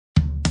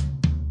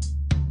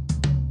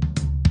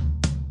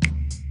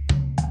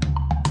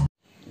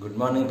Good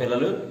morning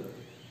పిల్లలు.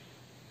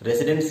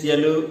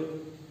 Residential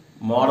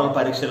model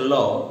పరీక్షల్లో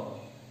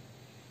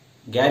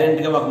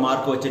గ్యారెంటీగా ఒక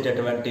మార్కు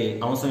వచ్చేటటువంటి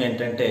అంశం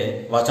ఏంటంటే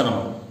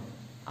వచనము.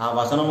 ఆ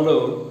వచనములు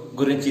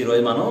గురించి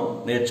ఈరోజు మనం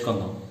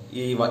నేర్చుకుందాం.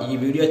 ఈ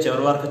వీడియో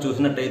చివరి వరకు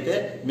చూసినట్టయితే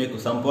మీకు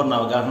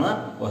సంపూర్ణ అవగాహన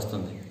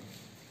వస్తుంది.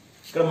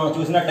 ఇక్కడ మనం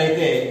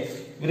చూసినట్టయితే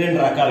రెండు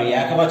రకాలు,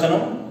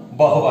 ఏకవచనం,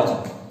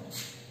 బహువచనం.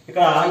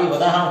 ఇక్కడ ఈ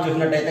ఉదాహరణ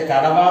చూసినట్టయితే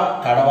కడవ,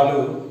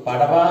 కడవలు,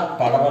 పడవ,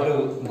 పడవలు,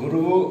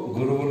 గురువు,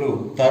 గురువులు,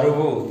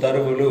 తరువు,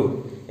 తరువులు.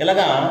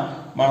 ఇలాగా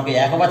మనకు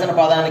ఏకవచన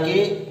పదానికి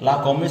లా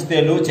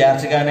కొమ్మిస్తేలు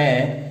చేర్చగానే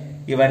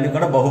ఇవన్నీ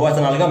కూడా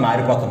బహువచనాలుగా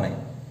మారిపోతున్నాయి.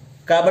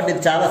 కాబట్టి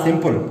ఇది చాలా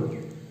సింపుల్.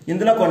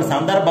 ఇందులో కొన్ని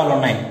సందర్భాలు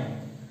ఉన్నాయి.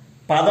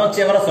 పదం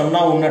చివర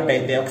సున్నా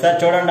ఉన్నట్టయితే ఒకసారి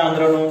చూడండి.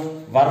 అందులోను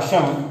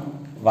వర్షం,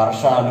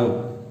 వర్షాలు,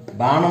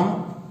 బాణం,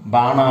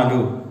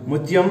 బాణాలు,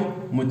 ముత్యం,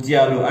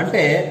 ముత్యాలు.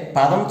 అంటే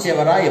పదం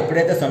చివర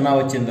ఎప్పుడైతే సున్నా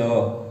వచ్చిందో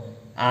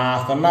ఆ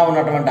సున్నా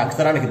ఉన్నటువంటి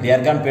అక్షరానికి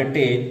దీర్ఘాన్ని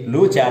పెట్టి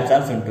లు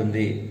చేర్చాల్సి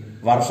ఉంటుంది.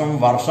 వర్షం,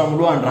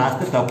 వర్షంలు అని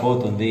రాస్తే తప్పు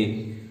అవుతుంది.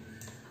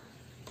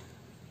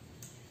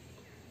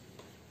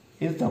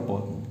 ఇది తప్పు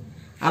అవుతుంది.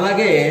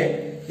 అలాగే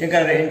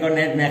ఇంకో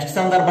నెక్స్ట్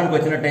సందర్భానికి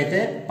వచ్చినట్టయితే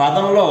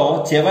పదంలో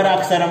చివరి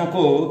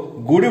అక్షరంకు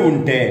గుడి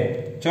ఉంటే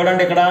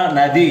చూడండి. ఇక్కడ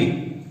నది,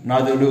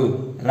 నదులు,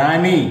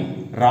 రాణి,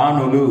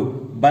 రాణులు,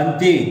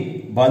 బంతి,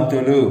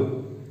 బంతులు,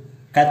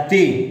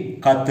 కత్తి,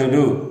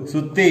 కత్తులు,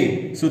 సుత్తి,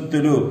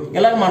 సుత్తులు.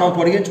 ఇలా మనం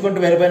పొడిగించుకుంటూ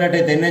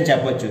వెళ్ళిపోయినట్టయితే నేను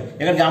చెప్పొచ్చు.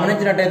 ఇక్కడ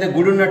గమనించినట్టయితే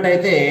గుడి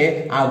ఉన్నట్టయితే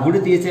ఆ గుడి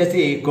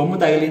తీసేసి కొమ్ము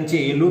తగిలించి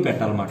ఇల్లు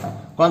పెట్టాలన్నమాట.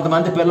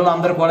 కొంతమంది పిల్లలు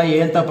అందరూ కూడా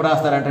ఏం తప్పు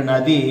రాస్తారంటే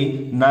నది,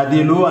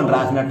 నదిలు అని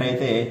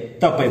రాసినట్టయితే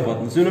తప్పు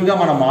అయిపోతుంది. సులువుగా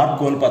మనం మార్పు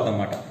కోల్పోతాం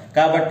అన్నమాట.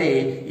 కాబట్టి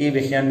ఈ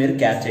విషయాన్ని మీరు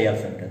క్యాచ్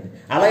చేయాల్సి ఉంటుంది.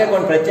 అలాగే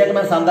కొన్ని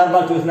ప్రత్యేకమైన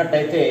సందర్భాలు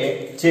చూసినట్టయితే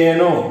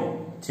చేను,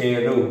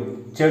 చేలు,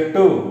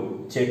 చెట్టు,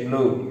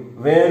 చెట్లు,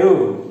 వేరు,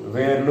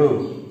 వేర్లు,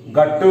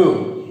 గట్టు,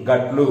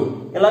 గట్లు.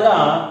 ఇలాగా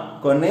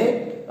కొన్ని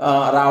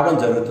రావడం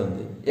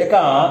జరుగుతుంది. ఇక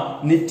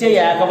నిత్య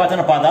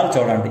ఏకవచన పదాలు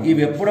చూడండి.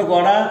 ఇవి ఎప్పుడు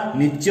కూడా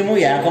నిత్యము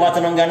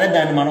ఏకవచనంగానే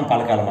దాన్ని మనం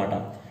పలకాలన్నమాట.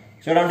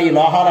 చూడండి, ఈ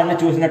లోహాలన్నీ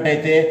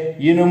చూసినట్టయితే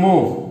ఇనుము,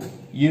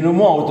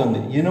 ఇనుము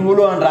అవుతుంది.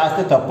 ఇనుములు అని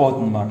రాస్తే తప్పు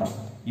అవుతుంది అన్నమాట.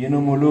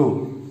 ఇనుములు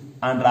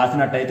అని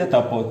రాసినట్టయితే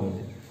తప్పు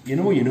అవుతుంది.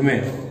 ఇనుము ఇనుమే.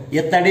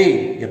 ఇత్తడి,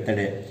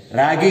 ఇత్తడే.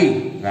 రాగి,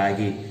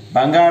 రాగి.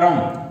 బంగారం,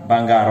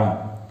 బంగారం.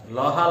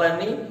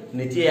 లోహాలన్నీ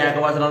నిత్య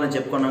ఏకవచనాలని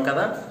చెప్పుకున్నాం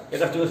కదా.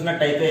 ఇక్కడ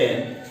చూసినట్టయితే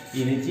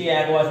ఈ నిత్య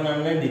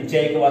ఏకవచనాన్ని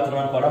నిత్య ఏకవచనం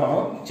అని కూడా మనం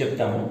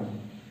చెప్తాము.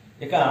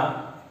 ఇక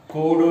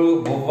కూడు,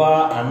 బువ్వ,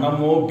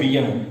 అన్నము,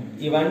 బియ్యము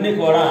ఇవన్నీ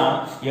కూడా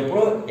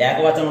ఎప్పుడు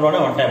ఏకవచనంలోనే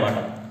ఉంటాయన్నమాట.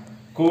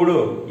 కూడు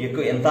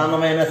ఎక్కువ, ఎంత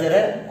అన్నమైనా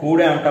సరే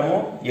కూడే అంటాము,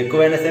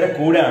 ఎక్కువైనా సరే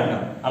కూడే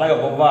అంటాము. అలాగే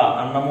బువ్వ,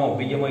 అన్నము,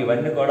 బియ్యము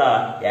ఇవన్నీ కూడా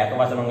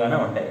ఏకవచనంగానే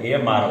ఉంటాయి,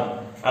 ఏం మారవు.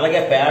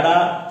 అలాగే పేడ,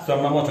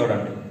 సున్నము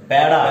చూడండి.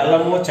 పేడ,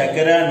 బెల్లము,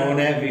 చక్కెర,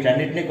 నూనె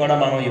వీటన్నిటిని కూడా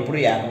మనం ఎప్పుడు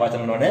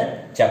ఏకవచనంలోనే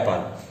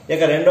చెప్పాలి.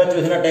 ఇక రెండో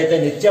చూసినట్టయితే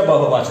నిత్య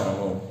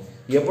బహువచనము.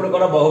 ఎప్పుడు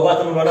కూడా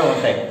బహువచనంలోనే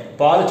ఉంటాయి.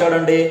 పాలు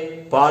చూడండి,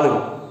 పాలు.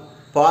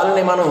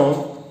 పాలని మనం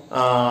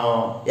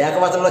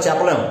ఏకవచనంలో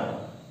చెప్పలేము.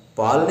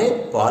 పాలని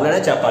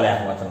పాలనే చెప్పాలి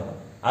ఏకవచనంలో.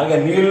 అలాగే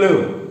నీళ్లు,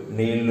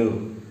 నీళ్లు.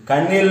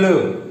 కన్నీళ్ళు,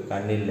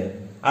 కన్నీళ్ళే.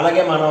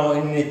 అలాగే మనం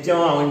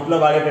నిత్యం ఇంట్లో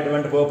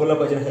వాడేటటువంటి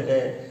పోపుల్లోకి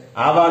వచ్చినట్టే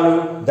ఆవాలు,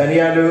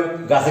 ధనియాలు,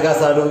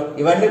 గసగసాలు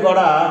ఇవన్నీ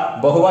కూడా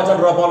బహువచన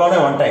రూపంలోనే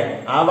ఉంటాయి.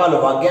 ఆవాలు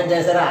వాగ్యం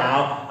చేశారా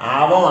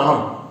ఆవం అనం,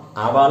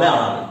 ఆవాలే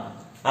అనాలి.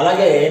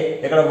 అలాగే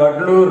ఇక్కడ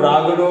వడ్లు,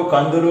 రాగులు,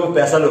 కందులు,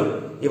 పెసలు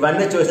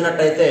ఇవన్నీ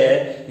చూసినట్టయితే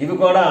ఇవి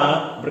కూడా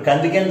ఇప్పుడు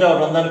కంది గింజ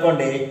ఒకటి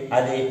ఉందనుకోండి,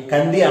 అది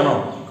కంది అనం,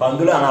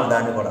 కందులు అనాలి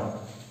దాన్ని కూడా.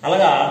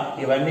 అలాగా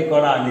ఇవన్నీ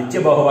కూడా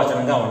నిత్య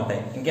బహువచనంగా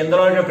ఉంటాయి.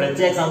 ఇంకెందులో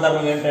ప్రత్యేక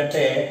సందర్భం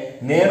ఏంటంటే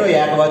నేను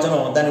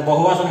ఏకవచనం, దాని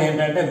బహువచనం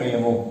ఏంటంటే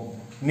మేము,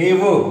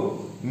 నీవు,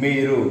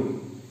 మీరు,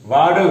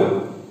 వాడు,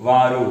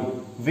 వారు,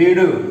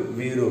 వీడు,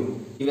 వీరు.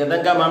 ఈ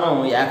విధంగా మనం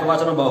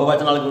ఏకవచనం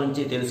బహువచనాల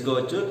గురించి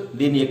తెలుసుకోవచ్చు.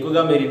 దీన్ని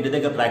ఎక్కువగా మీరు ఇంటి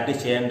దగ్గర ప్రాక్టీస్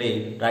చేయండి.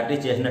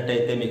 ప్రాక్టీస్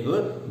చేసినట్టయితే మీకు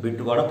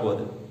బిట్టు కూడా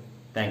పోదు.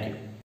 Thank you.